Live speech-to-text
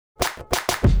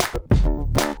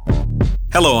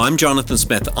Hello, I'm Jonathan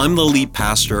Smith. I'm the lead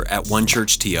pastor at One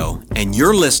Church TO, and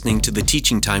you're listening to the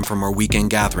teaching time from our weekend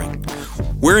gathering.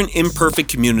 We're an imperfect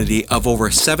community of over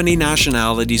 70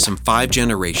 nationalities and 5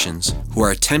 generations who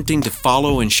are attempting to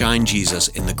follow and shine Jesus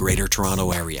in the Greater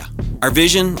Toronto Area. Our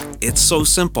vision, it's so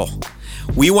simple.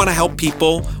 We want to help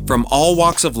people from all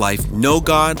walks of life know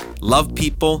God, love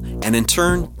people, and in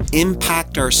turn,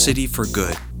 impact our city for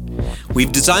good.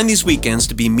 We've designed these weekends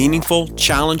to be meaningful,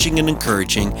 challenging, and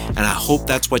encouraging, and I hope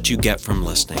that's what you get from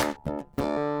listening.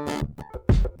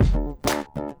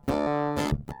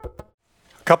 A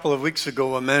couple of weeks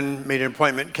ago, a man made an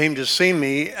appointment, came to see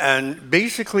me, and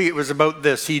basically it was about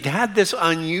this. He'd had this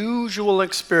unusual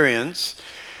experience,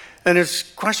 and his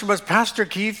question was, Pastor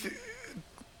Keith,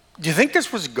 do you think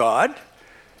this was God?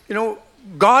 You know,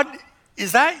 God,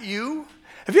 is that you?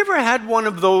 Have you ever had one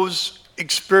of those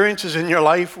experiences in your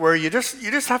life where you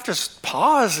just have to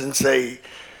pause and say,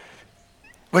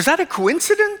 was that a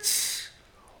coincidence?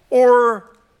 Or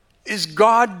is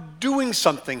God doing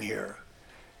something here?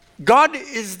 God,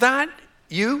 is that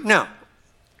you? Now,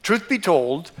 truth be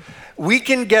told, we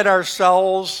can get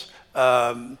ourselves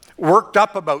worked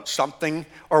up about something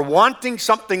or wanting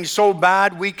something so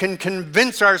bad we can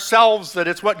convince ourselves that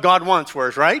it's what God wants for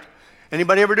us, right?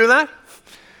 Anybody ever do that?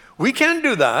 We can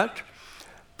do that.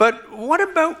 But what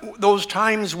about those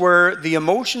times where the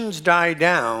emotions die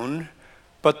down,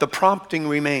 but the prompting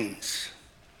remains?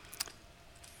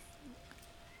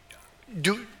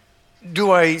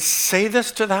 Do I say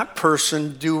this to that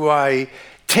person? Do I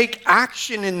take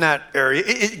action in that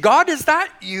area? God, is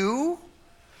that you?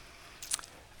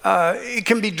 It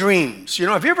can be dreams. You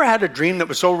know, have you ever had a dream that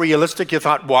was so realistic you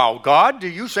thought, wow, God, are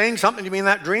you saying something to me in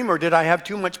that dream, or did I have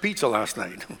too much pizza last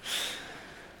night?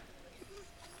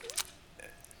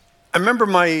 I remember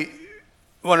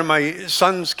one of my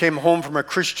sons came home from a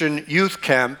Christian youth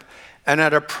camp, and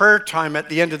at a prayer time at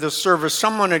the end of the service,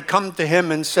 someone had come to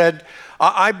him and said,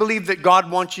 I believe that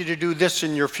God wants you to do this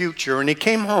in your future. And he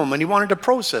came home and he wanted to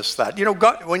process that. You know,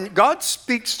 when God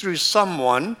speaks through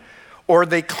someone, or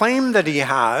they claim that he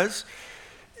has,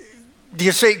 do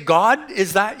you say, God,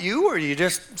 is that you? Or do you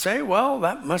just say, well,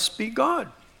 that must be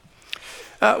God?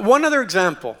 One other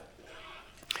example.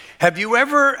 Have you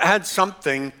ever had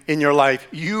something in your life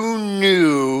you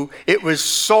knew it was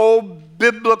so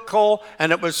biblical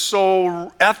and it was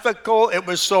so ethical, it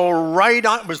was so right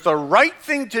on, it was the right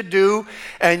thing to do,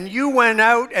 and you went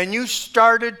out and you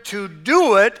started to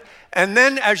do it, and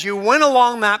then as you went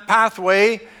along that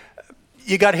pathway,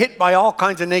 you got hit by all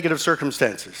kinds of negative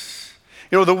circumstances.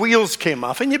 You know, the wheels came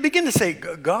off, and you begin to say,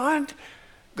 God,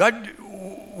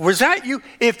 was that you?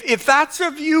 If that's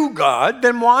of you, God,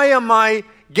 then why am I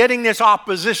getting this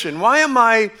opposition? Why am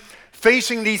I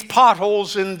facing these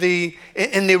potholes in the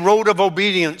road of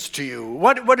obedience to you?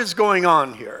 What is going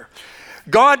on here?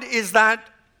 God, is that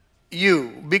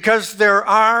you? Because there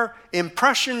are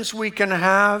impressions we can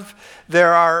have.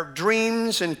 There are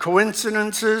dreams and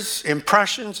coincidences,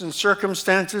 impressions and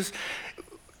circumstances.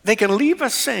 They can leave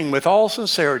us saying with all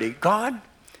sincerity, God,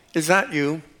 is that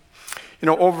you? You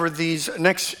know, over these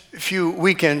next few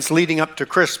weekends leading up to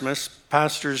Christmas,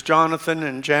 Pastors Jonathan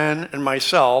and Jan and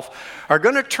myself are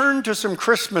going to turn to some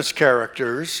Christmas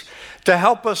characters to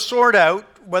help us sort out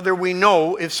whether we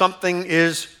know if something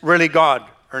is really God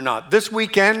or not. This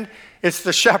weekend, it's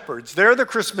the shepherds. They're the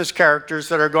Christmas characters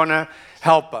that are going to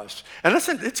help us. And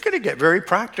listen, it's going to get very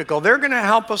practical. They're going to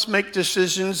help us make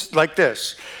decisions like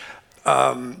this.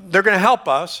 They're going to help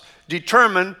us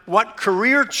determine what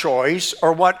career choice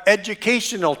or what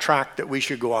educational track that we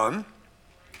should go on,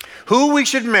 who we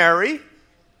should marry.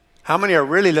 How many are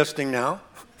really listening now?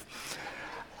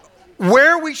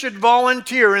 Where we should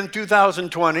volunteer in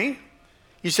 2020.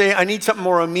 You say, I need something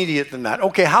more immediate than that.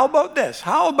 Okay, how about this?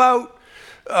 How about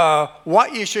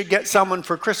what you should get someone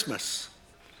for Christmas?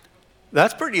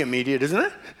 That's pretty immediate, isn't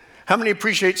it? How many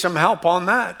appreciate some help on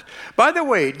that? By the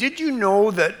way, did you know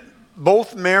that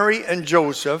both Mary and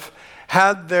Joseph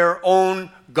had their own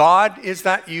God, is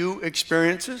that you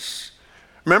experiences?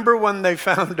 Remember when they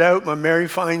found out, when Mary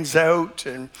finds out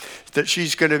and that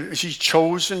she's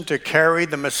chosen to carry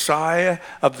the Messiah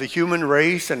of the human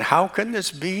race, and how can this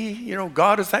be? You know,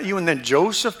 God, is that you? And then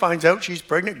Joseph finds out she's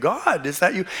pregnant. God, is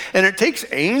that you? And it takes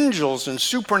angels and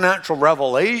supernatural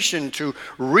revelation to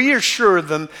reassure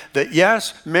them that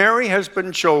yes, Mary has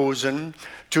been chosen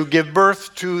to give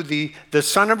birth to the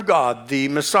Son of God, the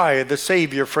Messiah, the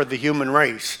Savior for the human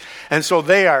race. And so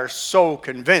they are so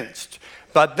convinced.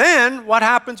 But then what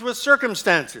happens with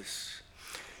circumstances?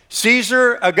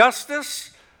 Caesar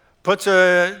Augustus puts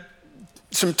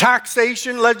some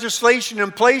taxation legislation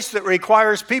in place that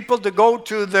requires people to go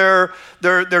to their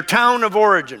town of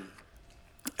origin.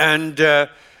 And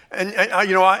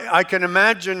I can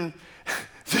imagine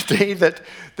the day that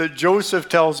Joseph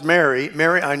tells Mary,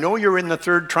 I know you're in the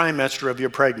 3rd trimester of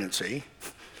your pregnancy.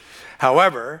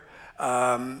 However,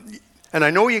 and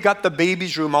I know you got the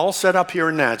baby's room all set up here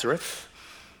in Nazareth.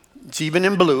 It's even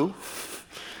in blue.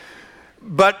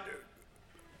 But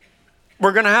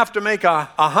we're going to have to make a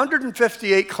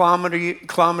 158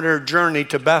 kilometer journey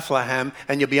to Bethlehem,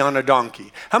 and you'll be on a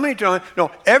donkey. How many times?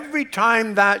 No, every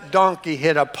time that donkey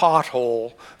hit a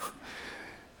pothole,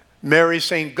 Mary's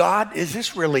saying, God, is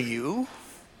this really you?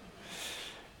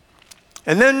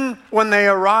 And then when they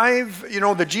arrive,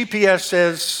 the GPS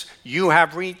says, you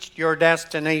have reached your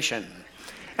destination.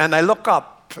 And I look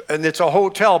up, and it's a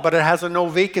hotel, but it has a no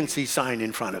vacancy sign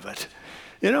in front of it.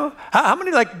 How many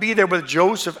like be there with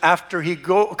Joseph after he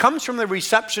comes from the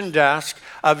reception desk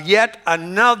of yet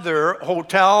another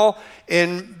hotel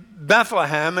in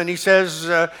Bethlehem, and he says,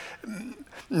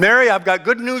 Mary, I've got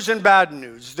good news and bad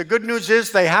news. The good news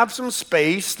is they have some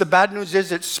space. The bad news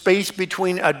is it's space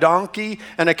between a donkey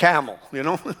and a camel,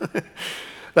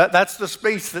 That's the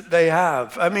space that they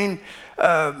have. I mean,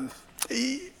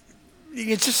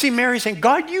 you just see Mary saying,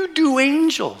 God, you do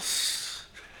angels.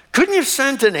 Couldn't you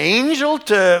send an angel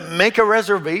to make a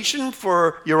reservation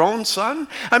for your own son?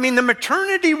 I mean, the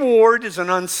maternity ward is an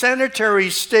unsanitary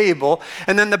stable,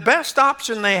 and then the best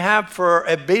option they have for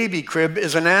a baby crib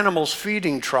is an animal's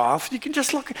feeding trough. You can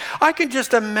just I can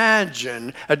just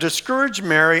imagine a discouraged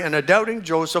Mary and a doubting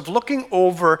Joseph looking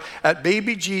over at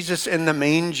baby Jesus in the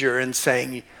manger and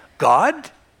saying, God,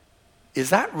 is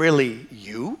that really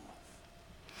you?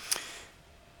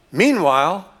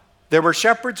 Meanwhile, there were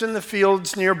shepherds in the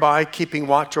fields nearby keeping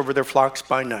watch over their flocks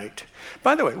by night.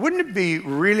 By the way, wouldn't it be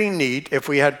really neat if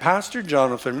we had Pastor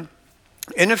Jonathan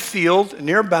in a field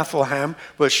near Bethlehem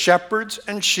with shepherds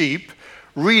and sheep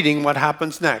reading what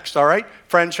happens next, all right?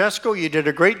 Francesco, you did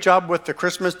a great job with the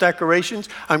Christmas decorations.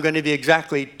 I'm going to be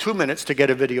exactly 2 minutes to get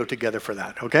a video together for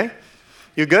that, okay?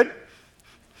 You good?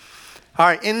 All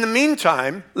right, in the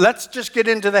meantime, let's just get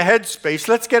into the headspace.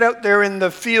 Let's get out there in the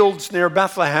fields near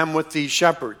Bethlehem with these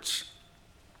shepherds.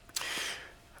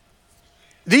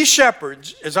 These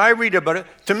shepherds, as I read about it,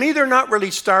 to me, they're not really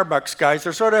Starbucks guys.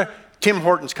 They're sort of Tim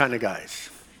Hortons kind of guys.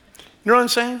 You know what I'm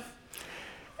saying?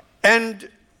 And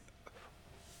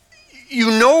you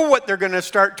know what they're going to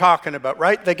start talking about,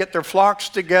 right? They get their flocks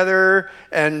together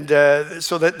and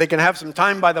so that they can have some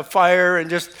time by the fire and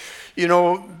just,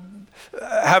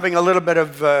 having a little bit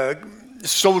of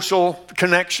social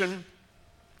connection.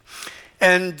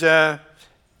 And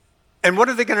what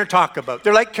are they going to talk about?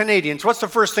 They're like Canadians. What's the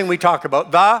first thing we talk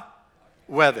about? The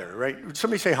weather, right?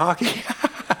 Somebody say hockey?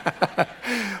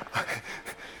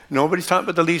 Nobody's talking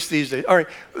about the Leafs these days. All right,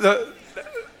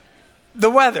 the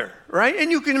weather, right? And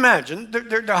you can imagine,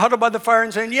 they're huddled by the fire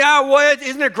and saying, yeah, what?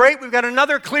 Isn't it great? We've got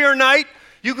another clear night.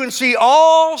 You can see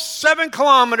all 7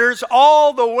 kilometers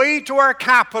all the way to our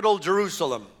capital,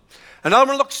 Jerusalem. Another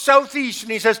one looks southeast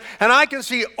and he says, and I can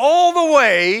see all the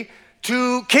way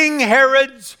to King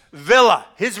Herod's villa,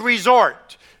 his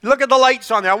resort. Look at the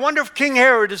lights on there. I wonder if King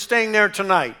Herod is staying there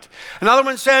tonight. Another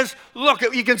one says, look,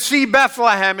 you can see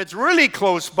Bethlehem. It's really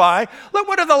close by. Look,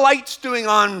 what are the lights doing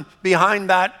on behind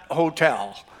that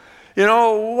hotel?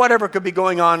 Whatever could be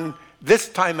going on this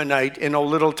time of night in a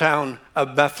little town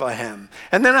of Bethlehem.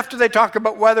 And then after they talk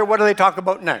about weather, what do they talk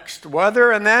about next?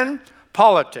 Weather and then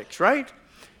politics, right?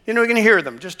 You can hear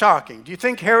them just talking. Do you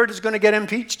think Herod is going to get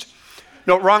impeached?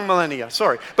 No, wrong millennia,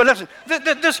 sorry. But listen,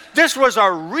 this was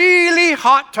a really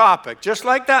hot topic, just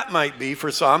like that might be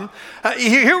for some.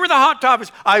 Here were the hot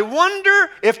topics. I wonder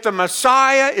if the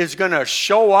Messiah is going to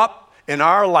show up in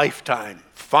our lifetime,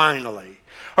 finally.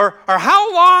 Or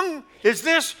how long is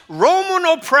this Roman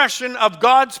oppression of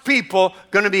God's people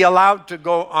going to be allowed to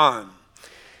go on?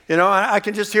 I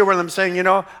can just hear what I'm saying,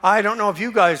 I don't know if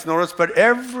you guys noticed, but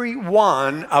every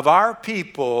one of our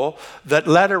people that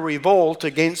led a revolt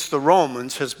against the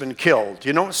Romans has been killed.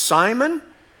 Simon,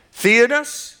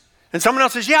 Theudas, and someone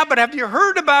else says, yeah, but have you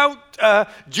heard about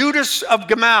Judas of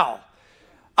Gamaliel?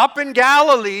 Up in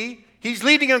Galilee, he's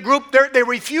leading a group there. They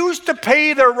refuse to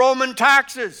pay their Roman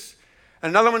taxes.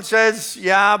 Another one says,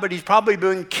 yeah, but he's probably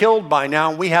been killed by now,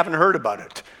 and we haven't heard about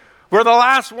it. We're the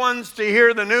last ones to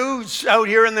hear the news out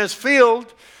here in this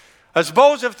field. I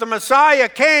suppose if the Messiah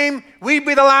came, we'd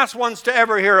be the last ones to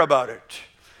ever hear about it.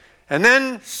 And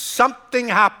then something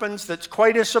happens that's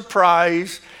quite a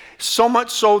surprise, so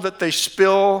much so that they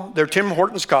spill their Tim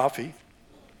Hortons coffee.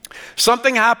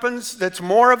 Something happens that's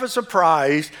more of a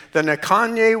surprise than a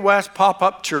Kanye West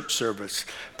pop-up church service.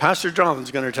 Pastor Jonathan's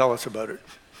going to tell us about it.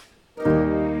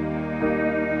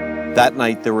 That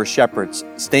night there were shepherds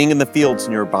staying in the fields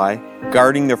nearby,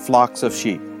 guarding their flocks of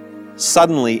sheep.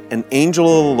 Suddenly an angel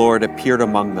of the Lord appeared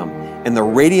among them, and the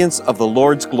radiance of the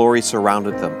Lord's glory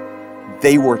surrounded them.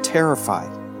 They were terrified.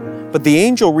 But the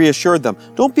angel reassured them.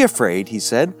 "Don't be afraid," he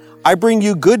said. "I bring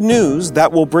you good news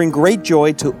that will bring great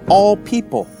joy to all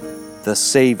people. The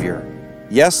Savior,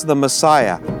 yes, the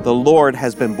Messiah, the Lord,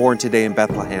 has been born today in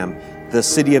Bethlehem, the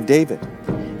city of David.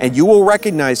 And you will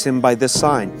recognize him by this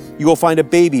sign. You will find a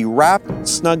baby wrapped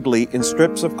snugly in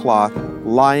strips of cloth,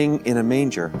 lying in a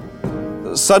manger."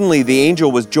 Suddenly the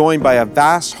angel was joined by a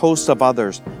vast host of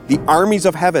others, the armies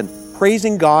of heaven,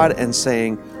 praising God and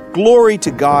saying, "Glory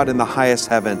to God in the highest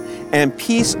heaven, and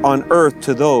peace on earth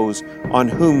to those on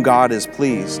whom God is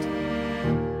pleased."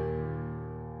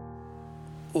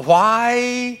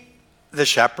 Why the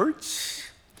shepherds?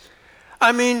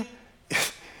 I mean,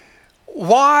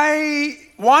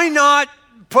 why not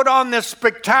put on this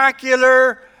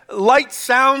spectacular light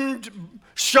sound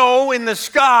show in the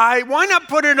sky? Why not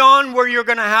put it on where you're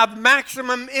going to have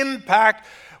maximum impact?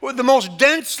 The most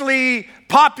densely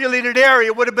populated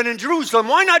area would have been in Jerusalem.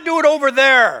 Why not do it over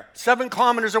there, 7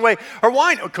 kilometers away? Or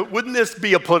wouldn't this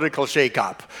be a political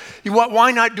shakeup?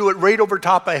 Why not do it right over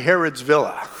top of Herod's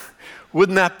villa?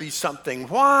 Wouldn't that be something?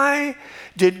 Why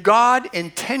did God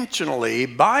intentionally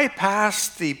bypass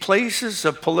the places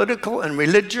of political and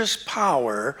religious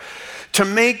power to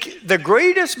make the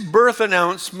greatest birth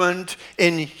announcement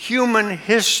in human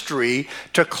history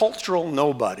to cultural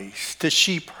nobodies, to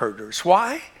sheep herders?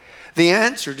 Why? The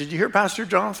answer, did you hear Pastor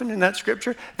Jonathan in that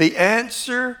scripture? The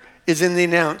answer is in the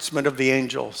announcement of the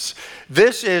angels.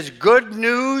 This is good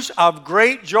news of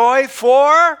great joy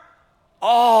for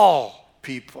all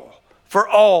people. For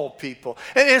all people.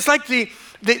 And it's like the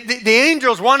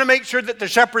angels want to make sure that the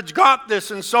shepherds got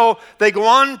this, and so they go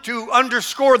on to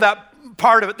underscore that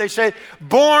part of it. They say,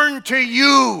 "Born to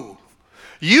you,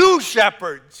 you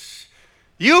shepherds,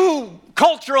 you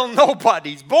cultural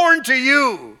nobodies, born to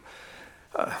you."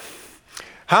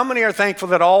 How many are thankful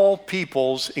that all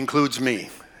peoples includes me?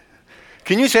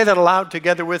 Can you say that aloud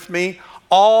together with me?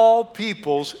 All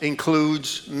peoples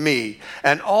includes me.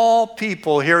 And all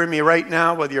people hearing me right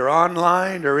now, whether you're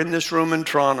online or in this room in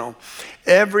Toronto,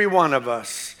 every one of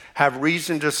us have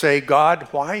reason to say, "God,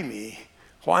 why me?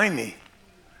 Why me?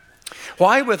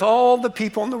 Why, with all the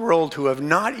people in the world who have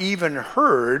not even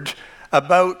heard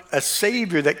about a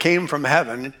Savior that came from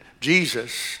heaven,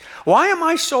 Jesus, why am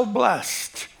I so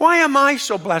blessed? Why am I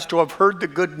so blessed to have heard the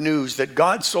good news that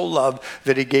God so loved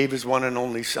that he gave his one and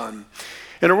only Son?"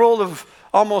 In a world of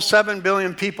almost 7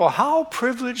 billion people, how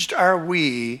privileged are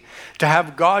we to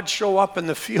have God show up in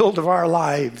the field of our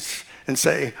lives and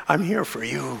say, "I'm here for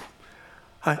you.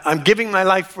 I'm giving my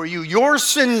life for you. Your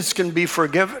sins can be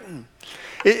forgiven."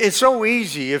 It's so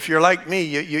easy, if you're like me,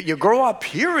 you grow up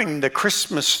hearing the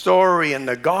Christmas story and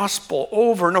the gospel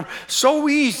over and over. So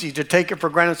easy to take it for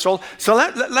granted. So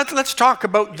let's talk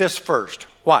about this first.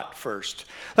 What first?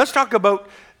 Let's talk about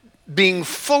being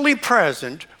fully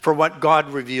present for what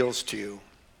God reveals to you.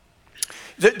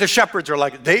 The shepherds are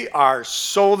like, they are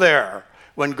so there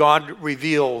when God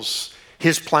reveals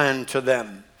his plan to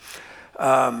them.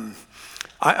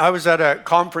 I was at a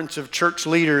conference of church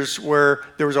leaders where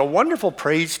there was a wonderful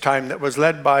praise time that was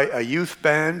led by a youth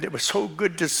band. It was so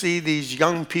good to see these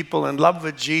young people in love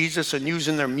with Jesus and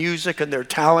using their music and their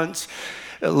talents,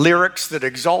 lyrics that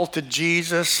exalted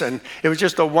Jesus, and it was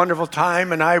just a wonderful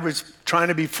time. And I was trying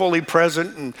to be fully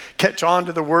present and catch on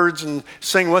to the words and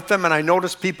sing with them, and I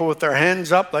noticed people with their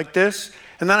hands up like this,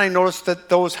 and then I noticed that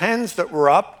those hands that were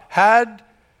up had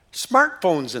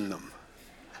smartphones in them.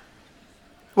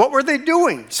 What were they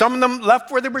doing? Some of them left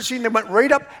where they were seen, they went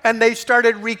right up and they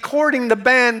started recording the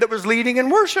band that was leading in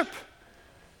worship.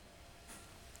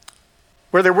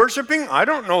 Were they worshiping? I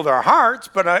don't know their hearts,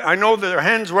 but I know that their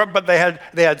hands were up, but they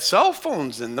had cell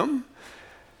phones in them.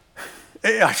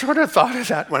 I sort of thought of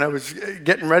that when I was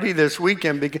getting ready this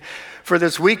weekend. For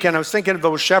this weekend, I was thinking of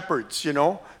those shepherds, you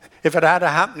know. If it had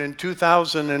happened in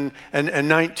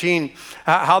 2019,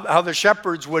 how the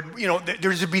shepherds would, you know,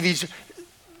 there would be these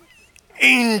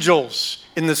angels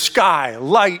in the sky,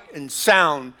 light and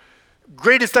sound,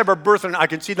 greatest ever birth, and I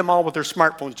can see them all with their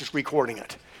smartphones just recording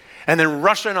it. And then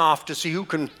rushing off to see who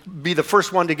can be the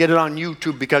first one to get it on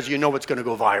YouTube because you know it's going to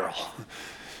go viral.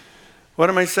 What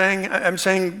am I saying? I'm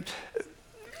saying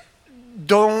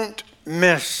don't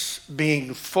miss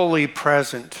being fully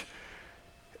present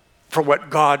for what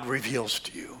God reveals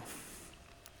to you.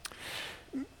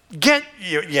 Get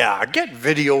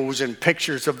videos and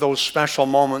pictures of those special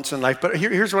moments in life. But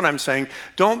here's what I'm saying.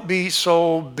 Don't be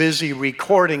so busy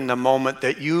recording the moment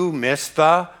that you miss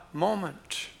the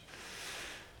moment.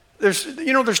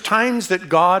 There's times that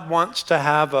God wants to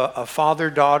have a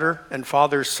father-daughter and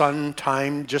father-son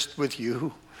time just with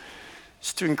you,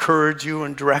 just to encourage you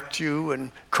and direct you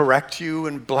and correct you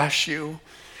and bless you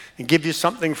and give you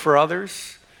something for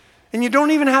others. And you don't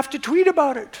even have to tweet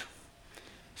about it.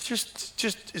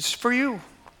 It's for you.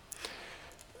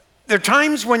 There are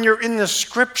times when you're in the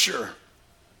scripture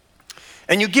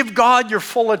and you give God your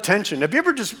full attention. Have you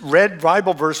ever just read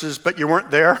Bible verses but you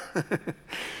weren't there?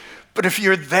 But if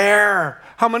you're there,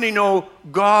 how many know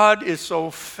God is so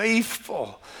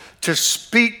faithful to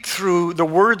speak through the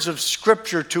words of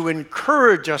Scripture, to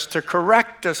encourage us, to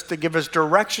correct us, to give us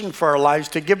direction for our lives,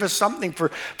 to give us something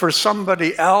for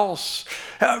somebody else.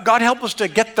 God help us to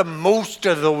get the most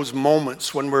of those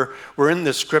moments when we're in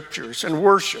the Scriptures and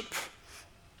worship.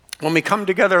 When we come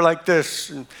together like this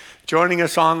and joining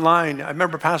us online, I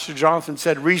remember Pastor Jonathan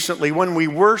said recently, when we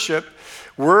worship,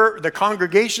 the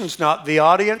congregation's not the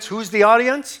audience. Who's the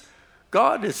audience?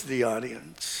 God is the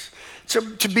audience. So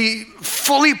to be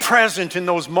fully present in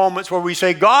those moments where we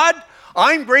say, God,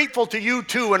 I'm grateful to you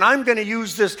too, and I'm going to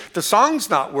use this. The song's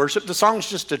not worship. The song's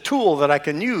just a tool that I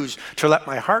can use to let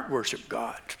my heart worship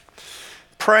God.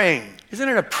 Praying. Isn't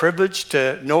it a privilege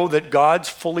to know that God's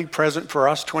fully present for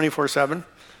us 24/7?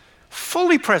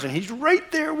 Fully present. He's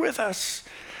right there with us.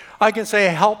 I can say,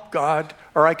 help God,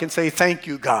 or I can say, thank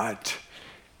you, God.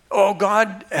 Oh,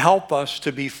 God, help us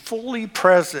to be fully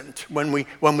present when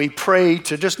we pray,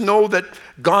 to just know that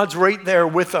God's right there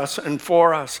with us and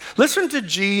for us. Listen to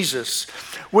Jesus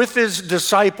with his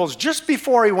disciples just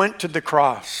before he went to the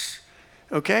cross.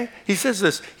 Okay? He says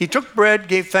this, he took bread,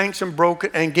 gave thanks and broke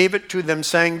it and gave it to them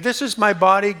saying, this is my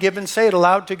body given, say it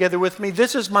aloud together with me,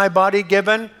 this is my body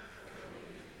given.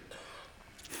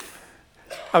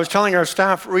 I was telling our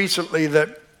staff recently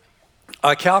that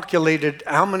I calculated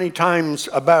how many times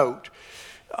in the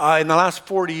last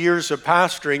 40 years of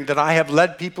pastoring that I have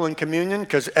led people in communion,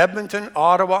 because Edmonton,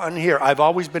 Ottawa, and here, I've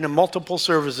always been in multiple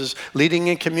services leading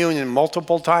in communion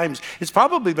multiple times. It's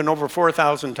probably been over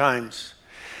 4,000 times.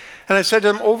 And I said to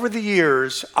them, over the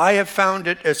years, I have found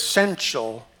it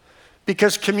essential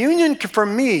because communion for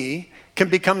me can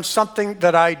become something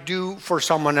that I do for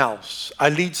someone else. I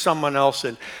lead someone else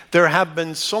in. There have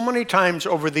been so many times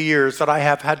over the years that I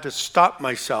have had to stop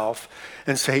myself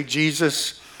and say,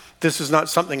 Jesus, this is not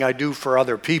something I do for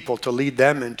other people to lead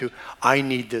them into. I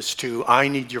need this too. I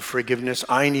need your forgiveness.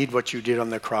 I need what you did on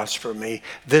the cross for me.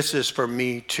 This is for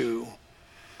me too.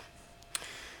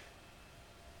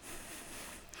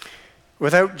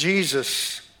 Without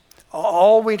Jesus,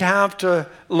 all we'd have to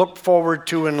look forward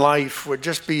to in life would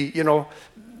just be,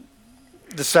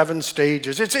 the 7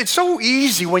 stages. It's so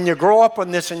easy when you grow up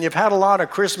on this and you've had a lot of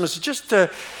Christmas,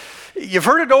 you've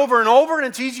heard it over and over, and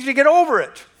it's easy to get over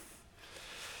it.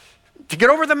 To get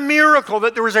over the miracle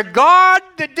that there was a God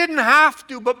that didn't have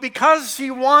to, but because he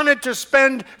wanted to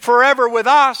spend forever with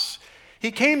us,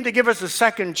 he came to give us a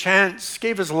second chance,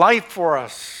 gave his life for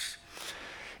us.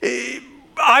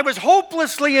 I was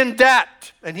hopelessly in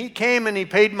debt, and he came and he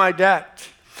paid my debt.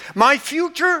 My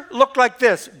future looked like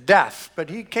this, death, but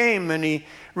he came and he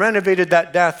renovated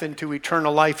that death into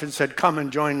eternal life and said, come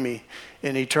and join me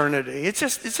in eternity. It's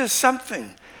just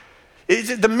something.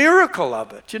 It's the miracle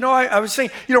of it. I was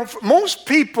saying, for most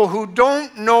people who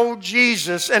don't know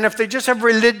Jesus, and if they just have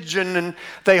religion and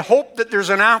they hope that there's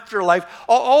an afterlife,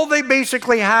 all they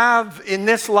basically have in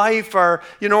this life are,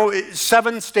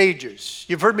 7 stages.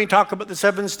 You've heard me talk about the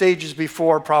 7 stages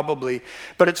before probably,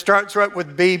 but it starts right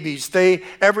with babies.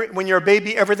 When you're a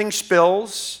baby, everything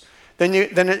spills. Then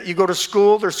you go to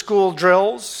school, there's school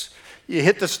drills. You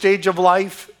hit the stage of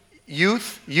life,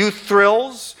 youth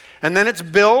thrills, and then it's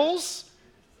bills,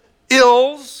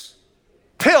 ills,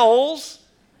 pills,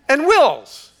 and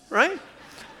wills, right?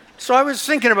 So I was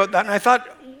thinking about that, and I thought,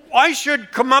 I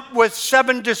should come up with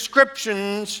 7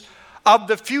 descriptions of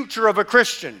the future of a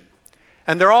Christian.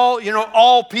 And they're all,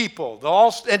 all people.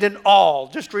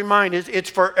 Just remind, it's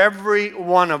for every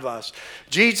one of us.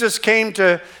 Jesus came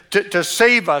to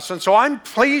save us. And so I'm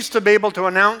pleased to be able to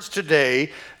announce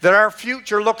today that our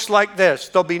future looks like this.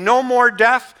 There'll be no more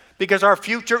death because our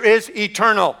future is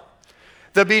eternal.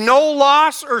 There'll be no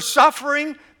loss or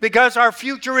suffering because our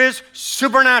future is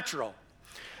supernatural.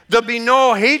 There'll be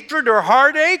no hatred or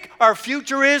heartache. Our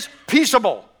future is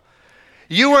peaceable.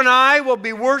 You and I will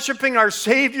be worshiping our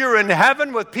Savior in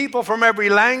heaven with people from every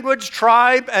language,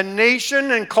 tribe, and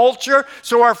nation and culture.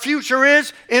 So our future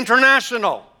is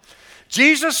international.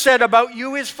 Jesus said about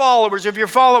you, his followers, if you're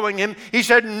following him, he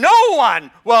said, no one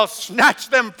will snatch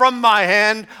them from my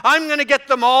hand. I'm going to get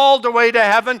them all the way to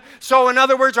heaven. So in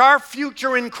other words, our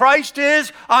future in Christ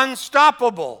is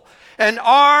unstoppable. And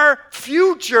our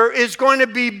future is going to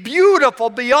be beautiful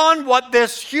beyond what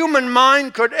this human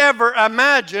mind could ever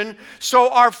imagine. So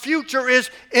our future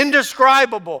is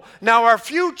indescribable. Now our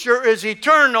future is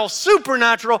eternal,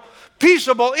 supernatural,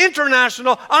 peaceable,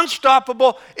 international,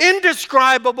 unstoppable,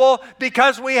 indescribable,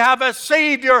 because we have a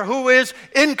Savior who is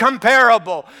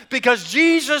incomparable. Because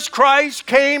Jesus Christ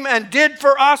came and did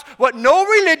for us what no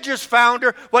religious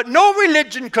founder, what no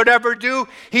religion could ever do.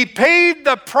 He paid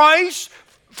the price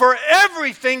for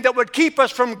everything that would keep us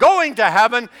from going to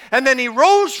heaven, and then he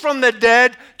rose from the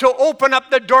dead to open up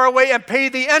the doorway and pay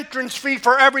the entrance fee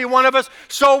for every one of us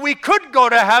so we could go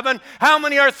to heaven. How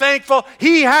many are thankful?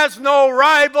 He has no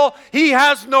rival. He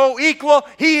has no equal.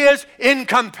 He is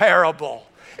incomparable.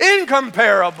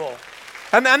 Incomparable.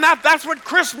 And that's what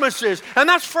Christmas is. And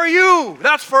that's for you.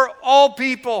 That's for all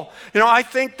people. You know, I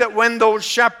think that when those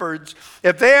shepherds,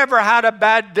 if they ever had a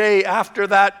bad day after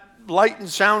that light and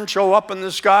sound show up in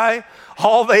the sky,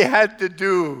 all they had to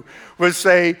do was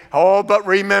say, oh, but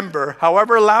remember,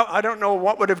 however loud, I don't know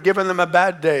what would have given them a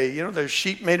bad day. You know, the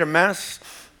sheep made a mess.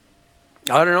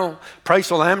 I don't know.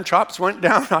 Price of lamb chops went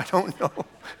down. I don't know.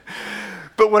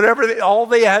 But all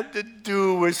they had to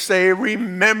do was say,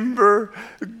 remember,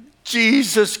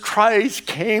 Jesus Christ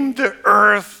came to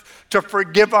earth to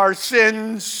forgive our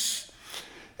sins.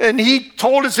 And he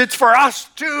told us it's for us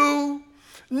too.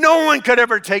 No one could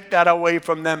ever take that away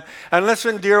from them. And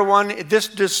listen, dear one, this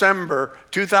December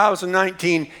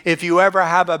 2019, if you ever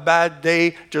have a bad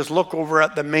day, just look over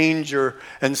at the manger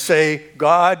and say,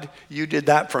 God, you did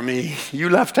that for me. You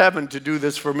left heaven to do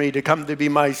this for me, to come to be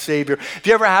my Savior. If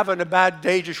you ever having a bad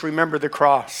day, just remember the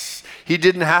cross. He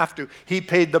didn't have to. He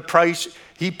paid the price.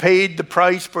 He paid the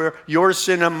price for your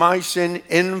sin and my sin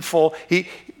in full.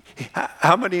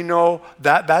 How many know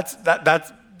that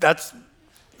that's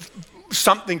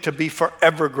something to be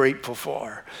forever grateful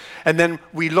for? And then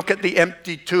we look at the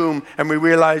empty tomb and we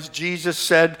realize Jesus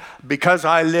said, because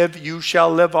I live, you shall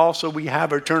live also. We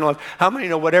have eternal life. How many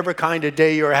know whatever kind of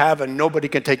day you're having, nobody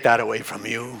can take that away from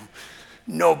you?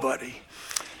 Nobody.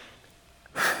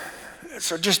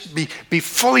 So just be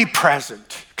fully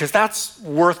present, because that's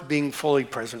worth being fully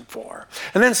present for.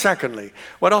 And then secondly,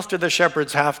 what else do the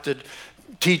shepherds have to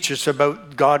teach us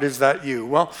about God? Is that you?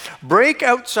 Well, break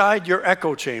outside your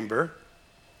echo chamber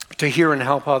to hear and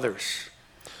help others.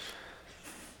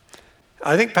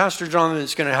 I think Pastor Jonathan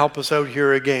is going to help us out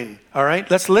here again. All right?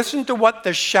 Let's listen to what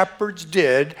the shepherds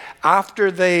did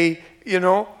after they,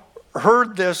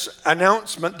 heard this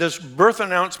announcement, this birth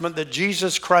announcement that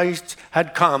Jesus Christ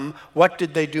had come. What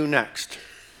did they do next?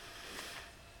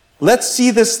 Let's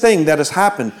see this thing that has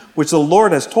happened, which the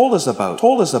Lord has told us about.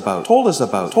 Was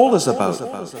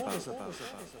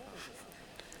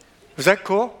that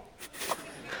cool?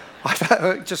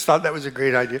 I just thought that was a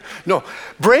great idea. No,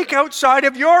 break outside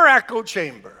of your echo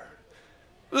chamber.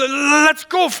 Let's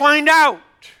go find out.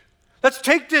 Let's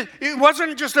take this. It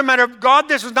wasn't just a matter of God,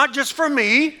 this is not just for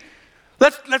me.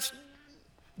 Let's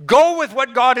go with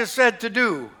what God has said to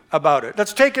do about it.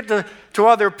 Let's take it to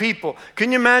other people.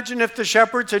 Can you imagine if the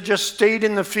shepherds had just stayed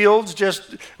in the fields,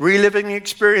 just reliving the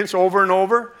experience over and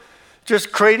over?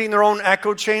 Just creating their own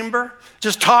echo chamber?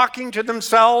 Just talking to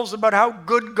themselves about how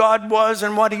good God was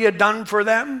and what he had done for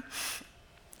them?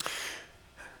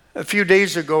 A few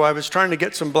days ago, I was trying to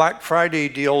get some Black Friday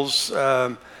deals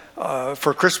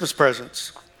for Christmas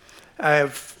presents. I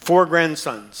have 4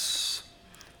 grandsons,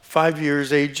 5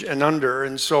 years age and under,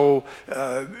 and so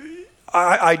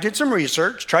I did some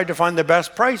research, tried to find the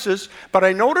best prices, but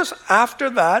I noticed after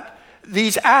that,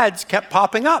 these ads kept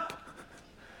popping up.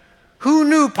 Who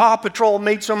knew Paw Patrol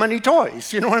made so many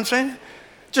toys? You know what I'm saying?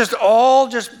 Just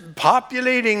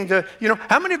populating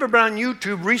how many have been on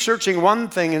YouTube researching one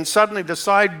thing and suddenly the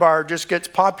sidebar just gets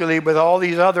populated with all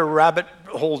these other rabbit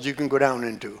holes you can go down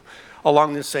into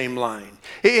along the same line?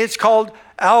 It's called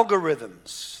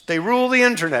algorithms. They rule the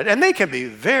internet, and they can be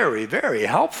very, very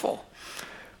helpful.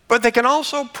 But they can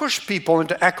also push people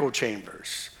into echo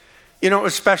chambers.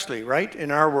 Especially, right, in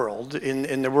our world,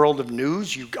 in the world of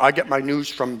news, I get my news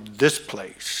from this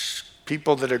place.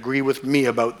 People that agree with me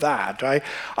about that.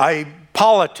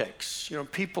 Politics.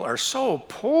 People are so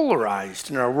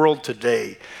polarized in our world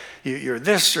today. You're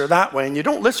this or that way, and you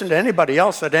don't listen to anybody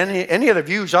else that any other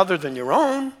views other than your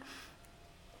own,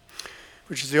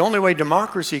 which is the only way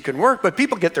democracy can work. But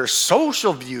people get their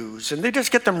social views, and they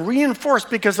just get them reinforced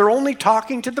because they're only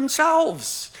talking to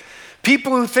themselves.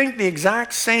 People who think the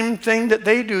exact same thing that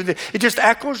they do, it just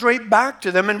echoes right back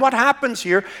to them. And what happens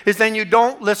here is then you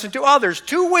don't listen to others.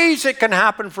 2 ways it can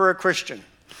happen for a Christian.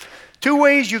 2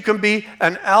 ways you can be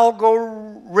an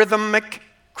algorithmic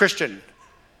Christian.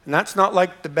 And that's not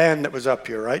like the band that was up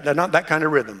here, right? They're not that kind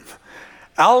of rhythm.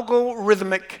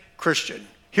 Algorithmic Christian.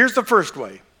 Here's the first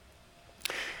way.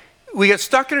 We get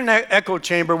stuck in an echo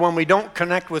chamber when we don't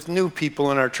connect with new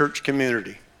people in our church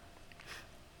community.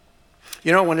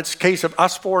 You know, when it's a case of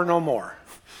us four, no more.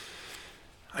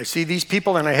 I see these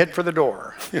people and I head for the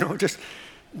door. You know, just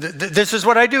this is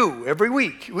what I do every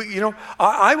week.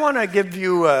 I want to give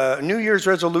you a New Year's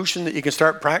resolution that you can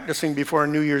start practicing before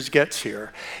New Year's gets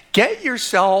here. Get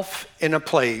yourself in a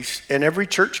place in every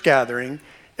church gathering,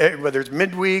 whether it's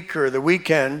midweek or the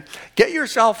weekend, get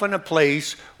yourself in a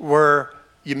place where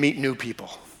you meet new people.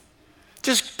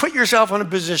 Just put yourself in a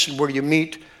position where you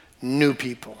meet new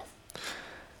people.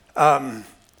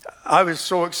 I was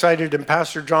so excited, and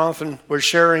Pastor Jonathan was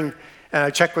sharing, and I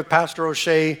checked with Pastor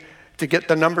O'Shea to get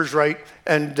the numbers right,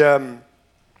 and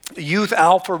Youth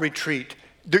Alpha Retreat.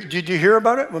 Did you hear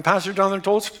about it when Pastor Jonathan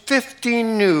told us?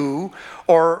 15 new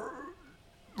or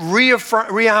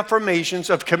reaffirmations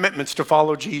of commitments to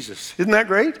follow Jesus. Isn't that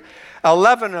great?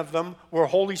 11 of them were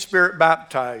Holy Spirit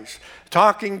baptized.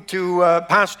 Talking to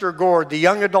Pastor Gord, the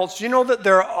young adults, you know that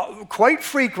they're quite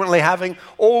frequently having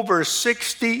over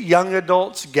 60 young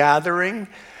adults gathering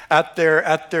at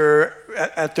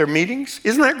their meetings.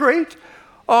 Isn't that great?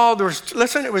 Oh, there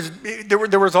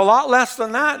was a lot less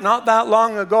than that not that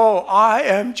long ago. I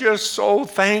am just so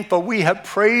thankful. We have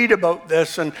prayed about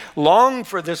this and longed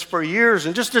for this for years,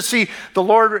 and just to see the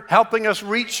Lord helping us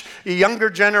reach younger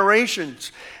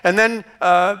generations. And then,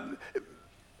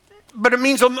 but it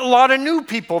means a lot of new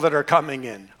people that are coming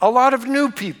in. A lot of new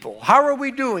people. How are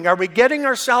we doing? Are we getting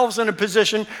ourselves in a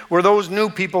position where those new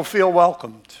people feel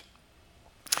welcomed?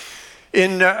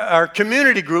 In our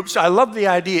community groups, I love the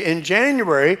idea. In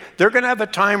January, they're going to have a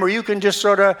time where you can just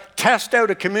sort of test out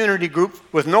a community group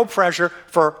with no pressure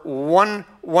for one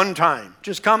time.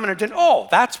 Just come and attend. Oh,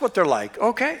 that's what they're like.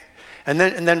 Okay. And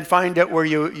then find out where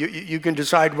you can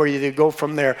decide where you go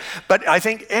from there. But I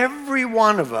think every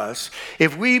one of us,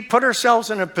 if we put ourselves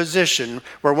in a position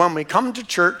where when we come to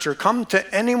church or come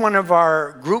to any one of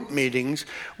our group meetings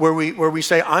where we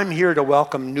say, I'm here to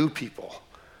welcome new people.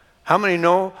 How many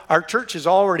know our church is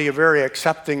already a very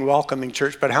accepting, welcoming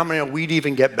church, but how many know we'd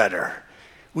even get better?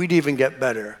 We'd even get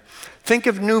better. Think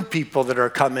of new people that are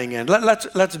coming in.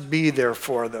 Let's be there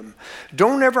for them.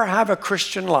 Don't ever have a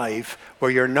Christian life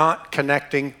where you're not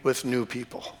connecting with new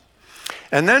people.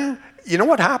 And then, you know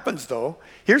what happens though?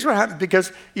 Here's what happens,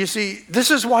 because you see, this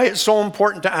is why it's so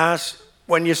important to ask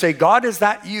when you say, God, is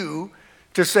that you?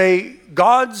 To say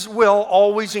God's will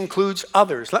always includes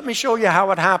others. Let me show you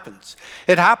how it happens.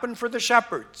 It happened for the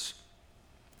shepherds.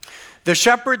 The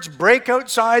shepherds break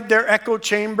outside their echo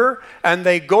chamber and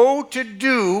they go to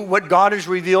do what God has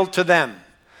revealed to them.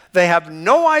 They have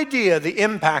no idea the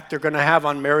impact they're going to have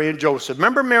on Mary and Joseph.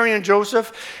 Remember Mary and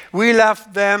Joseph? We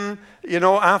left them,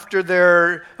 after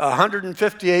their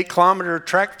 158-kilometer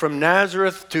trek from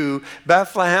Nazareth to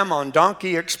Bethlehem on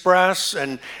Donkey Express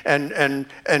and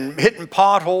hitting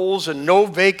potholes and no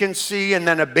vacancy, and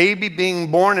then a baby being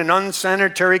born in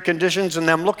unsanitary conditions, and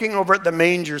them looking over at the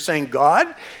manger saying,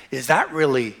 God, is that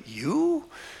really you?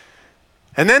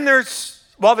 And then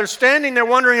while they're standing there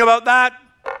wondering about that,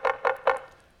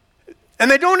 and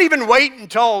they don't even wait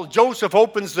until Joseph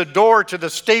opens the door to the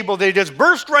stable. They just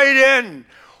burst right in.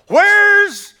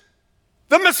 Where's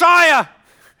the Messiah?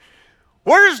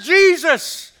 Where's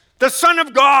Jesus, the Son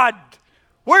of God?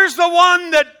 Where's the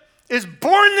one that is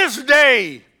born this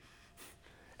day?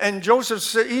 And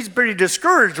Joseph, he's pretty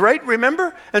discouraged, right?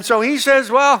 Remember? And so he says,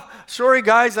 well, sorry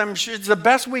guys, I'm sure it's the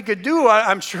best we could do.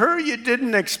 I'm sure you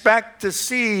didn't expect to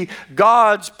see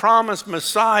God's promised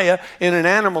Messiah in an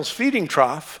animal's feeding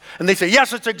trough. And they say,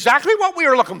 yes, it's exactly what we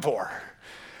were looking for.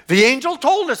 The angel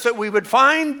told us that we would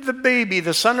find the baby,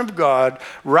 the Son of God,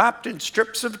 wrapped in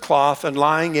strips of cloth and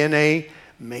lying in a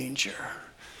manger.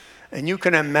 And you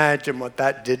can imagine what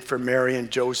that did for Mary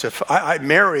and Joseph.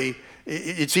 Mary,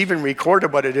 it's even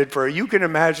recorded what it did for her. You can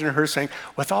imagine her saying,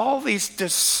 with all these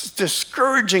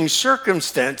discouraging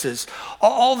circumstances,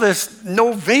 all this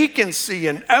no vacancy,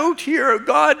 and out here,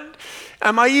 God,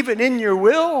 am I even in your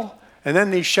will? And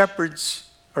then these shepherds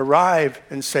arrive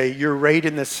and say, you're right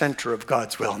in the center of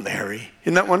God's will, Mary.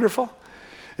 Isn't that wonderful?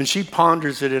 And she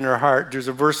ponders it in her heart. There's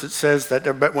a verse that says that,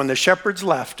 but when the shepherds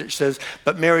left, it says,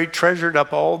 but Mary treasured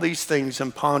up all these things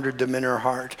and pondered them in her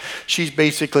heart. She's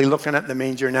basically looking at the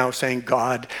manger now saying,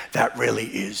 God, that really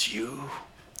is you.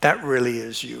 That really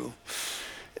is you.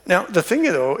 Now, the thing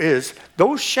though is,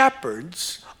 those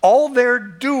shepherds, all they're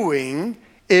doing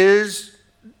is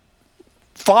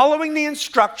following the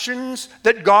instructions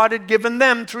that God had given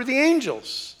them through the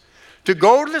angels. to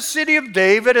go to the city of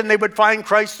David and they would find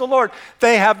Christ the Lord.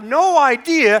 They have no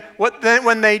idea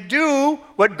when they do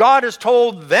what God has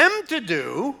told them to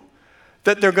do,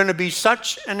 that they're going to be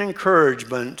such an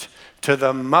encouragement to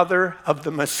the mother of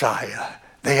the Messiah.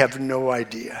 They have no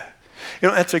idea.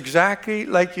 That's exactly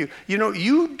like you.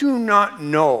 You do not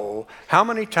know how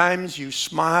many times you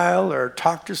smile or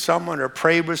talk to someone or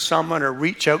pray with someone or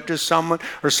reach out to someone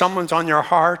or someone's on your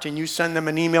heart and you send them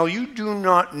an email. You do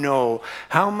not know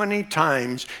how many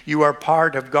times you are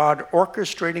part of God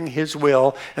orchestrating His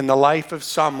will in the life of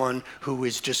someone who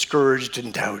is discouraged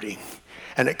and doubting.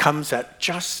 And it comes at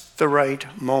just the right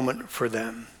moment for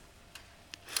them.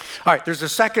 All right, there's a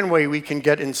second way we can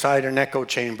get inside an echo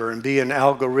chamber and be an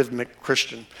algorithmic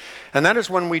Christian. And that is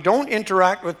when we don't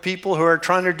interact with people who are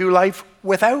trying to do life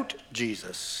without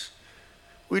Jesus.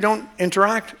 We don't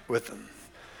interact with them.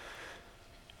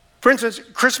 For instance,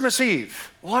 Christmas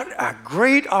Eve. What a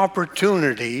great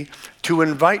opportunity to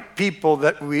invite people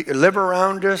that we live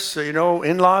around us,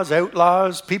 in-laws,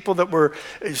 outlaws, people that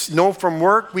we know from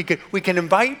work. We can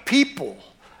invite people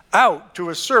out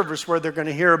to a service where they're going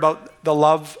to hear about the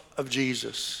love of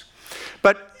Jesus.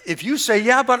 But if you say,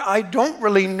 yeah, but I don't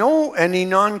really know any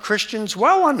non-Christians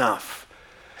well enough.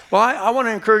 Well, I want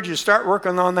to encourage you to start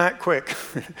working on that quick.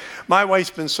 My wife's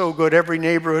been so good. Every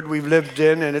neighborhood we've lived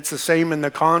in, and it's the same in the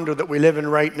condo that we live in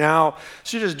right now.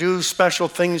 She just do special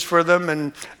things for them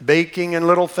and baking and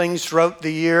little things throughout the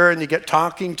year, and you get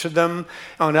talking to them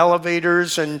on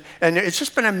elevators. And it's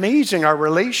just been amazing. Our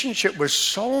relationship with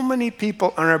so many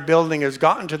people in our building has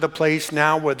gotten to the place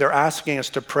now where they're asking us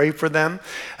to pray for them.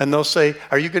 And they'll say,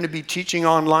 are you going to be teaching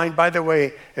online? By the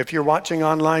way, if you're watching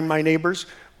online, my neighbors,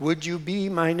 would you be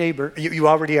my neighbor? You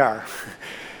already are.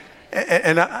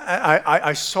 And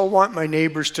I so want my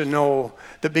neighbors to know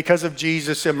that because of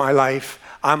Jesus in my life,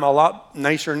 I'm a lot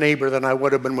nicer neighbor than I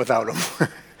would have been without him.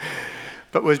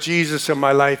 But with Jesus in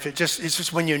my life, it's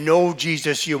just when you know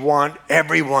Jesus, you want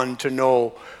everyone to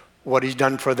know what he's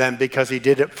done for them because he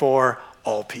did it for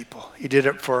all people. He did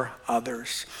it for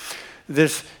others.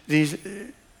 These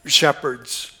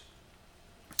shepherds,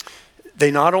 they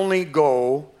not only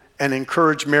go and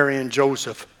encourage Mary and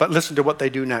Joseph, but listen to what they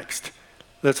do next.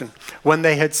 Listen, when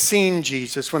they had seen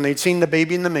Jesus, when they'd seen the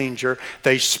baby in the manger,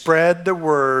 they spread the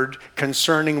word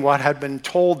concerning what had been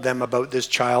told them about this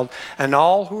child, and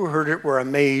all who heard it were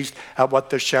amazed at what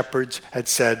the shepherds had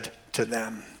said to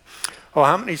them. Oh,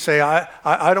 how many say,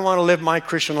 I don't want to live my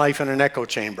Christian life in an echo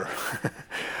chamber.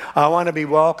 I want to be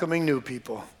welcoming new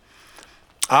people.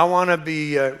 I want to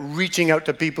be reaching out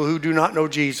to people who do not know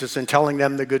Jesus and telling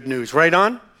them the good news. Right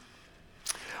on?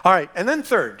 All right, and then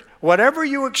third, whatever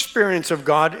you experience of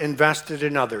God, invested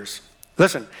in others.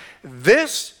 Listen,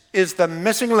 this is the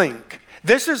missing link.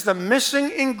 This is the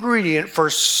missing ingredient for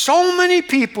so many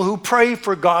people who pray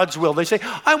for God's will. They say,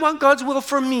 I want God's will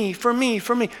for me, for me,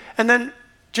 for me. And then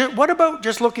what about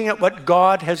just looking at what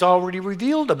God has already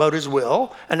revealed about his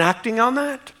will and acting on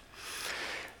that?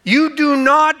 You do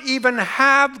not even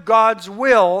have God's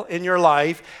will in your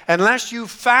life unless you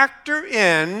factor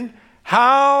in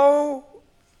how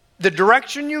the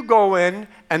direction you go in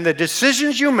and the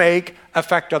decisions you make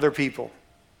affect other people.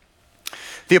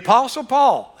 The Apostle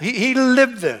Paul, he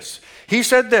lived this. He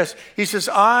said this. He says,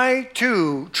 I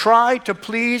too try to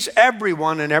please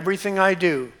everyone in everything I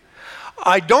do.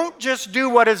 I don't just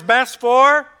do what is best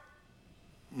for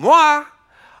moi.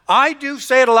 I do,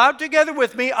 say it aloud together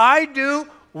with me, I do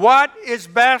what is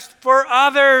best for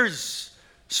others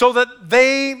so that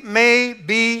they may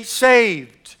be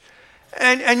saved.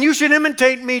 And you should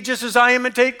imitate me just as I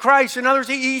imitate Christ. In other words,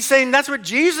 he's saying that's what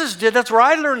Jesus did. That's where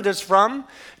I learned this from.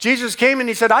 Jesus came and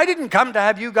he said, I didn't come to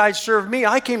have you guys serve me.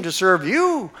 I came to serve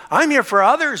you. I'm here for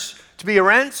others, to be a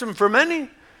ransom for many.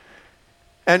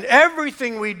 And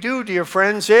everything we do, dear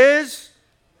friends, is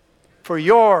for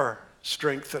your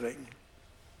strengthening.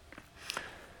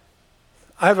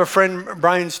 I have a friend,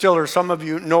 Brian Stiller. Some of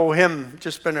you know him.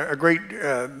 Just been a great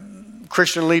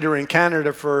Christian leader in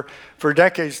Canada for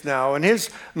decades now. And his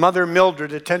mother,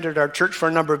 Mildred, attended our church for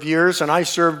a number of years, and I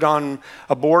served on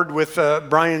a board with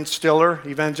Brian Stiller,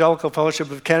 Evangelical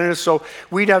Fellowship of Canada. So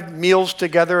we'd have meals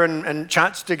together and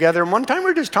chats together. And one time we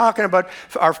were just talking about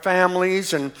our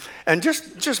families and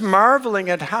just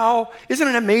marveling at how, isn't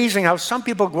it amazing how some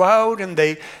people go out and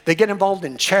they get involved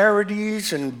in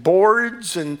charities and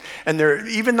boards, and they're,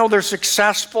 even though they're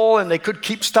successful and they could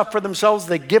keep stuff for themselves,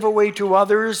 they give away to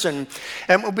others. And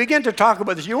we began to talk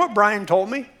about this. You know what Brian told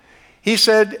me? He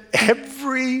said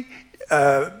every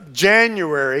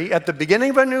January, at the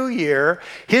beginning of a new year,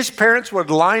 his parents would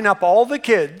line up all the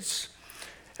kids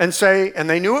and say, and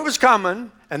they knew it was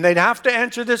coming, and they'd have to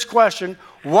answer this question,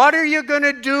 what are you going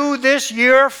to do this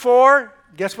year for?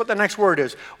 Guess what the next word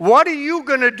is? What are you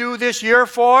going to do this year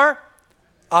for?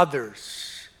 Others.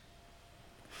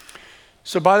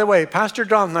 So by the way, Pastor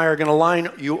Don and I are going to line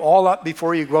you all up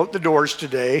before you go out the doors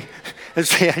today and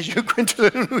say, as you go into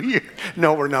the new year.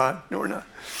 No, we're not. No, we're not.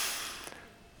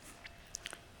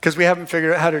 Because we haven't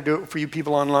figured out how to do it for you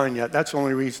people online yet. That's the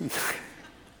only reason.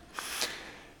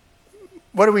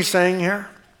 What are we saying here?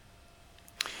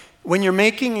 When you're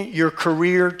making your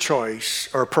career choice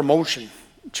or promotion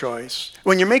choice,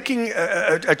 when you're making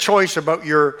a choice about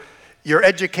your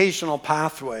educational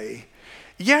pathway,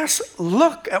 yes,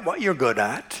 look at what you're good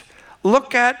at.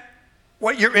 Look at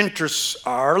what your interests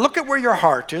are. Look at where your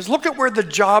heart is. Look at where the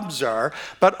jobs are.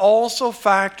 But also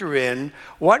factor in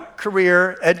what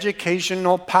career,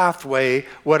 educational pathway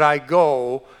would I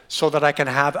go so that I can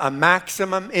have a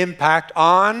maximum impact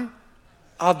on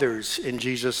others in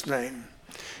Jesus' name.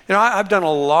 You know, I've done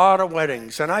a lot of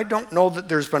weddings, and I don't know that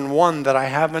there's been one that I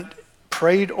haven't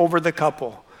prayed over the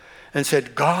couple and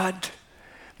said, God,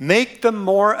 make them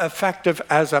more effective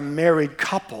as a married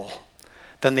couple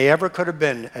than they ever could have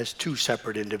been as two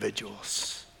separate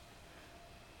individuals.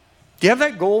 Do you have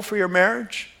that goal for your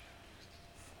marriage?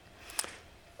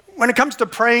 When it comes to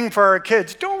praying for our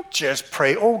kids, don't just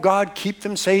pray, oh God, keep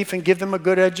them safe and give them a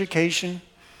good education.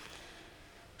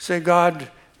 Say, God,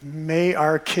 may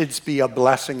our kids be a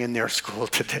blessing in their school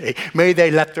today. May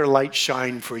they let their light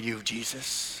shine for you,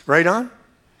 Jesus. Right on?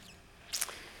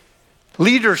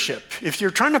 Leadership. If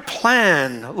you're trying to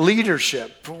plan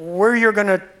leadership, where you're going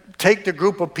to take the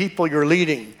group of people you're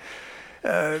leading,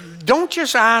 don't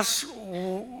just ask,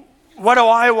 what do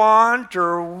I want,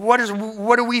 or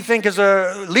what do we think as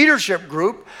a leadership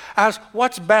group? Ask,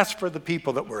 what's best for the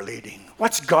people that we're leading?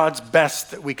 What's God's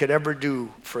best that we could ever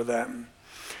do for them?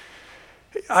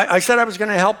 I said I was going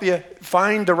to help you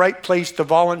find the right place to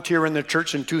volunteer in the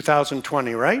church in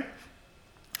 2020, right?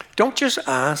 Don't just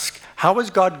ask, how has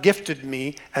God gifted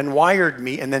me and wired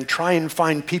me, and then try and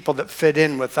find people that fit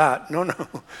in with that. No.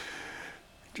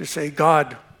 Just say,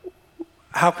 God,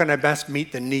 how can I best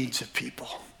meet the needs of people?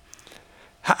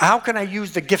 How can I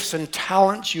use the gifts and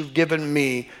talents you've given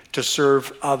me to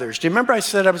serve others? Do you remember I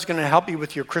said I was going to help you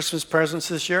with your Christmas presents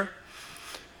this year?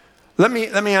 Let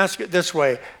me ask it this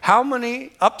way. How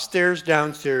many upstairs,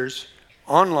 downstairs,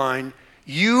 online,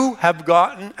 you have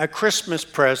gotten a Christmas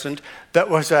present that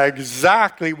was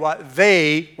exactly what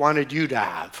they wanted you to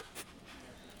have?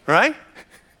 Right?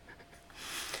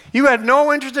 You had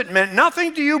no interest. It meant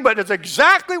nothing to you, but it's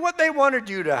exactly what they wanted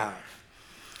you to have.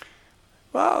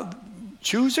 Well,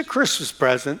 choose a Christmas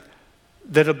present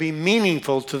that'll be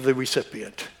meaningful to the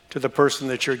recipient, to the person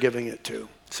that you're giving it to.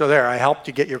 So there, I helped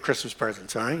you get your Christmas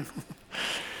presents, all right?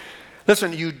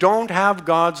 Listen, you don't have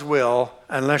God's will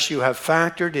unless you have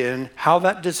factored in how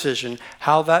that decision,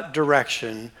 how that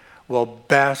direction will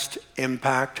best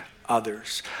impact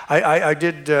others.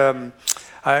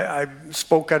 I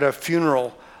spoke at a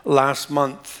funeral last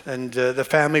month, and the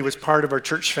family was part of our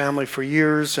church family for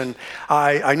years, and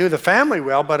I knew the family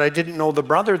well, but I didn't know the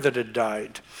brother that had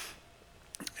died.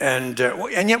 And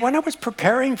yet when I was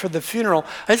preparing for the funeral,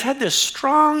 I just had this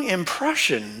strong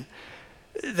impression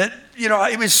that, you know,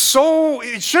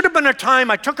 it should have been a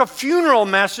time I took a funeral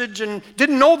message and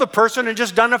didn't know the person and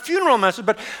just done a funeral message,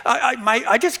 but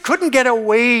I just couldn't get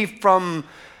away from,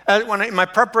 in my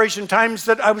preparation times,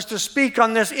 that I was to speak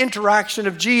on this interaction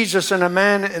of Jesus and a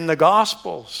man in the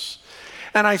Gospels.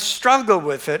 And I struggled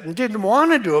with it and didn't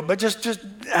want to do it, but just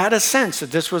had a sense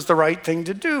that this was the right thing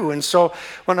to do. And so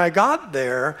when I got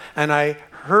there and I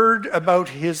heard about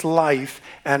his life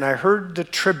and I heard the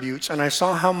tributes and I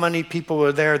saw how many people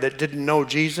were there that didn't know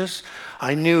Jesus,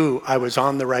 I knew I was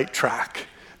on the right track,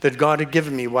 that God had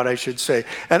given me what I should say.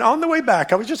 And on the way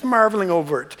back, I was just marveling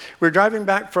over it. We were driving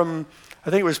back from, I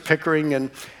think it was Pickering,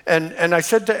 and I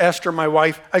said to Esther, my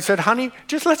wife, I said, honey,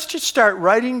 let's just start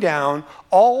writing down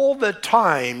all the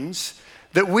times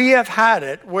that we have had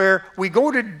it where we go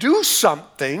to do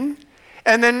something,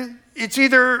 and then it's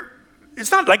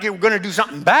not like we're going to do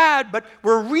something bad, but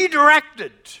we're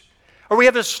redirected. Or we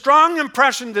have a strong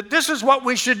impression that this is what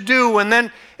we should do,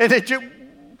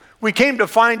 we came to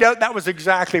find out that was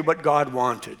exactly what God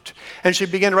wanted. And she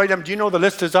began to write them. Do you know the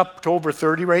list is up to over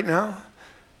 30 right now?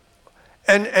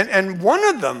 And one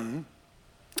of them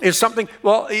is something,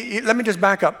 well, let me just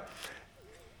back up.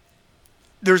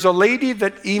 there's a lady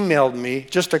that emailed me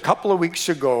just a couple of weeks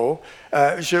ago.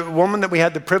 She's a woman that we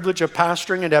had the privilege of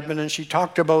pastoring at Edmonton. She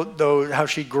talked about how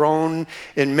she'd grown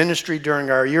in ministry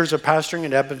during our years of pastoring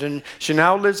at Edmonton. She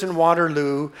now lives in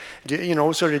Waterloo,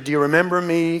 sort of, do you remember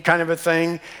me kind of a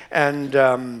thing.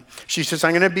 And she says,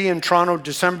 I'm going to be in Toronto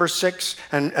December 6th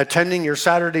and attending your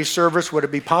Saturday service. Would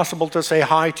it be possible to say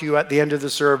hi to you at the end of the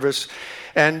service?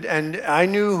 And I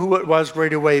knew who it was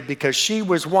right away because she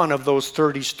was one of those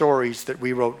 30 stories that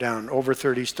we wrote down, over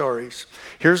 30 stories.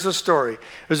 Here's the story.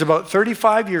 It was about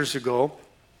 35 years ago,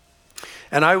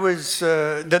 and I was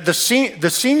the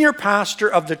senior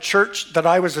pastor of the church that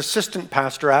I was assistant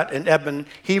pastor at in Edmonton.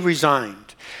 He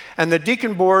resigned. And the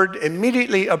deacon board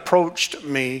immediately approached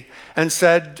me and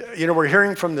said, we're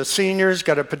hearing from the seniors,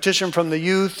 got a petition from the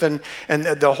youth, and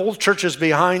the whole church is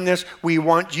behind this. We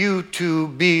want you to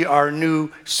be our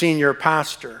new senior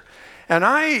pastor. And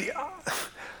I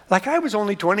was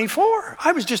only 24.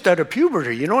 I was just out of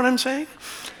puberty, you know what I'm saying?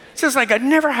 It's just like I'd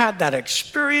never had that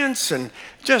experience, and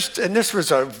this was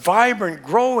a vibrant,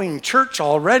 growing church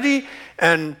already,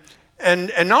 and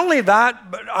not only that,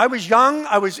 but I was young.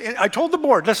 I told the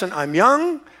board, listen, I'm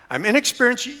young, I'm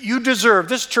inexperienced. You deserve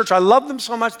this church. I love them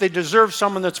so much. They deserve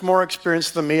someone that's more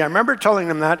experienced than me. I remember telling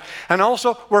them that. And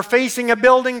also, we're facing a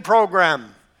building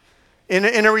program in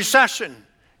a recession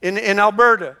in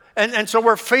Alberta. And so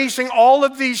we're facing all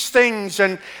of these things,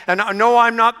 and no,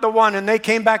 I'm not the one. And they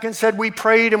came back and said, we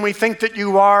prayed and we think that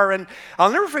you are. And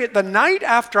I'll never forget, the night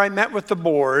after I met with the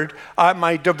board,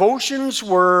 my devotions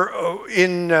were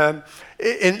in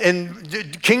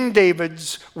King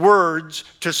David's words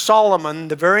to Solomon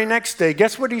the very next day.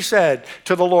 Guess what he said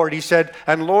to the Lord? He said,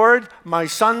 and Lord, my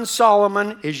son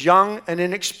Solomon is young and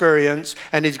inexperienced,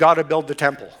 and he's got to build the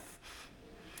temple.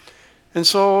 And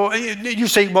so you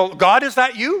say, well, God, is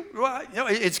that you? Well,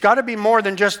 it's got to be more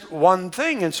than just one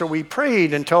thing. And so we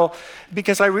prayed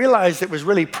because I realized it was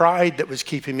really pride that was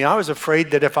keeping me. I was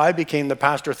afraid that if I became the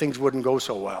pastor, things wouldn't go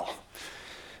so well.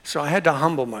 So I had to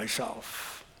humble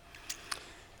myself.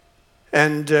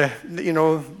 And,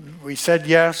 we said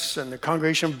yes, and the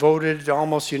congregation voted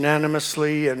almost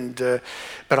unanimously.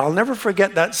 But I'll never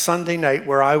forget that Sunday night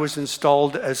where I was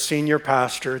installed as senior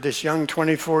pastor, this young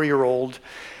 24-year-old.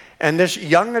 And this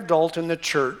young adult in the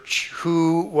church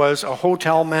who was a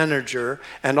hotel manager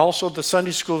and also the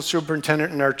Sunday school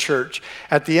superintendent in our church,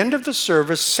 at the end of the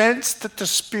service, sensed that the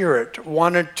Spirit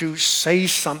wanted to say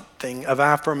something of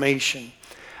affirmation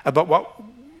about what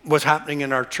was happening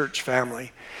in our church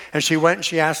family. And she went and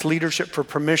she asked leadership for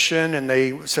permission, and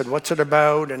they said, what's it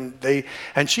about?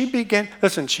 And she began,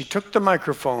 she took the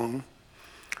microphone,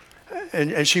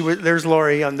 and there's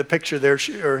Lori on the picture there,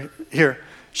 here.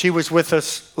 She was with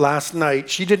us last night.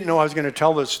 She didn't know I was going to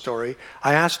tell this story.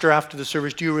 I asked her after the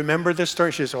service, do you remember this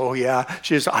story? She says, oh yeah.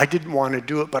 She says, I didn't want to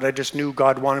do it, but I just knew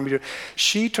God wanted me to.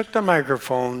 She took the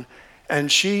microphone and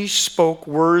she spoke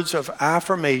words of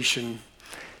affirmation.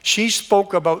 She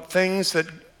spoke about things that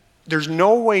there's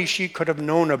no way she could have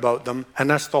known about them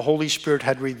unless the Holy Spirit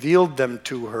had revealed them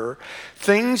to her.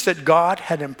 Things that God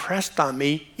had impressed on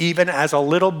me even as a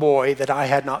little boy that I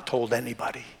had not told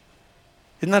anybody.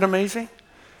 Isn't that amazing?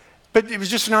 But it was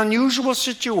just an unusual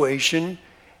situation.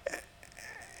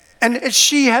 And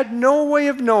she had no way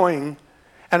of knowing.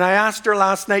 And I asked her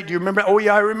last night, do you remember? Oh,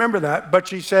 yeah, I remember that. But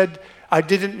she said, I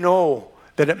didn't know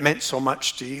that it meant so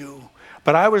much to you.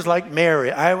 But I was like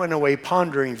Mary. I went away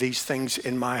pondering these things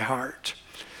in my heart.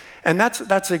 And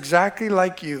that's exactly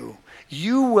like you.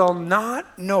 You will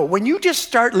not know. When you just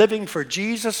start living for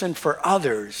Jesus and for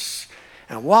others,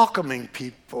 and welcoming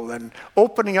people and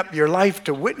opening up your life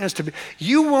to witness to,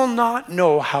 you will not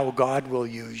know how God will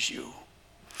use you.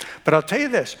 But I'll tell you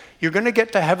this, you're going to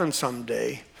get to heaven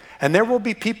someday, and there will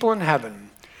be people in heaven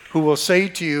who will say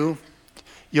to you,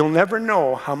 you'll never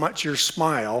know how much your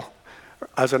smile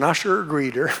as an usher or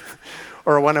greeter,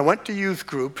 or when I went to youth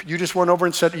group, you just went over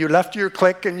and said, you left your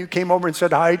clique and you came over and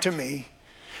said hi to me.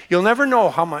 You'll never know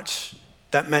how much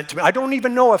that meant to me. I don't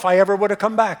even know if I ever would have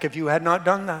come back if you had not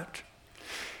done that.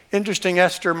 Interesting,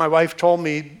 Esther, my wife told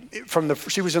me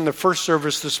she was in the first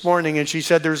service this morning, and she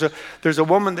said there's a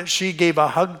woman that she gave a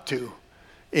hug to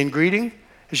in greeting,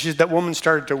 and she said that woman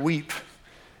started to weep.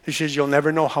 And she says, you'll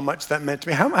never know how much that meant to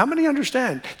me. How many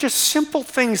understand? Just simple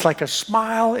things like a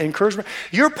smile, encouragement.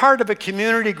 You're part of a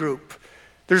community group.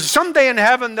 There's someday in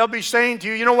heaven they'll be saying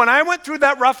to you, when I went through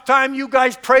that rough time, you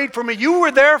guys prayed for me. You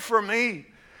were there for me,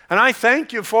 and I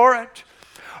thank you for it.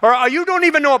 Or you don't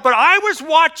even know it, but I was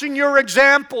watching your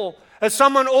example as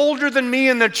someone older than me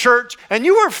in the church, and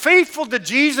you were faithful to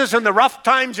Jesus in the rough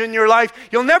times in your life.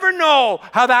 You'll never know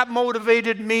how that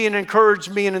motivated me and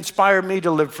encouraged me and inspired me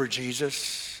to live for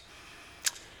Jesus.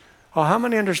 Oh, how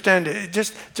many understand it?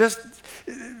 Just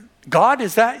God,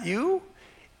 is that you?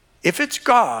 If it's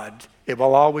God, it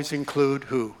will always include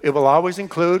who? It will always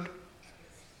include?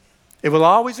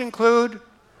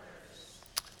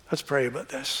 Let's pray about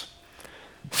this.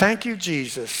 Thank you,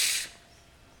 Jesus,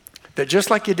 that just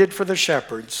like you did for the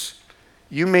shepherds,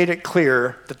 you made it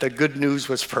clear that the good news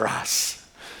was for us.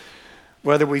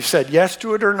 Whether we've said yes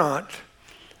to it or not,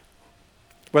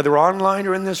 whether online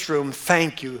or in this room,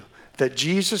 thank you that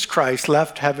Jesus Christ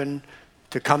left heaven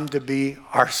to come to be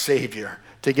our Savior,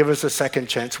 to give us a second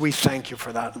chance. We thank you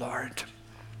for that, Lord.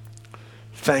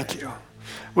 Thank you.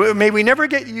 May we never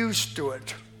get used to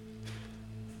it.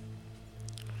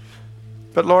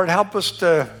 But Lord, help us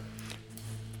to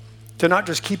not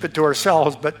just keep it to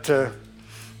ourselves, but to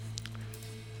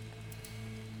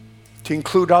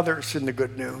include others in the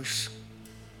good news.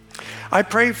 I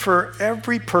pray for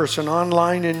every person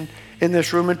online in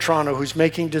this room in Toronto who's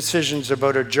making decisions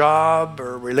about a job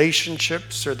or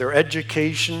relationships or their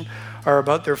education or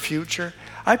about their future.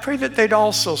 I pray that they'd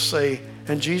also say,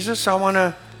 and Jesus, I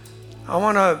want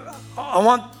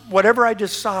whatever I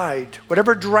decide,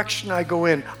 whatever direction I go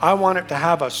in, I want it to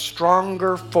have a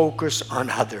stronger focus on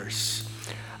others.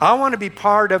 I want to be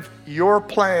part of your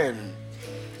plan.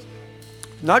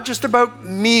 Not just about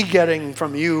me getting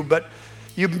from you, but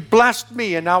you've blessed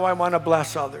me and now I want to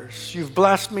bless others. You've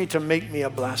blessed me to make me a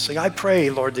blessing. I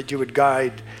pray, Lord, that you would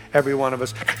guide every one of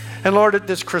us. And Lord, at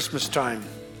this Christmas time,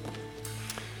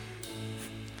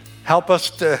 help us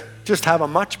to just have a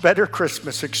much better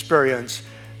Christmas experience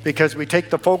because we take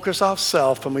the focus off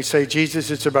self and we say, Jesus,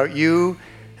 it's about you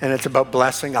and it's about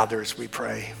blessing others, we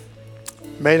pray.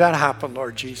 May that happen,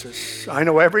 Lord Jesus. I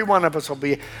know every one of us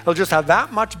will just have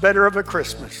that much better of a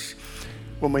Christmas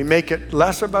when we make it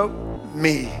less about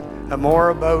me and more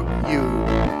about you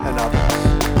and others.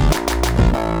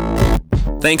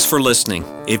 Thanks for listening.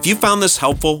 If you found this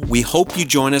helpful, we hope you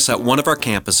join us at one of our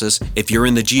campuses if you're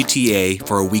in the GTA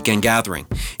for a weekend gathering.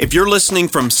 If you're listening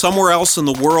from somewhere else in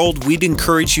the world, we'd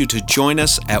encourage you to join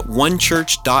us at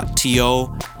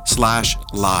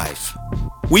onechurch.to/live.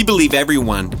 We believe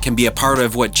everyone can be a part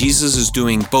of what Jesus is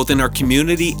doing both in our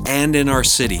community and in our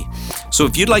city. So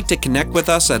if you'd like to connect with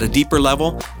us at a deeper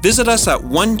level, visit us at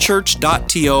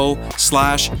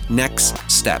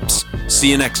onechurch.to/nextsteps.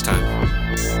 See you next time.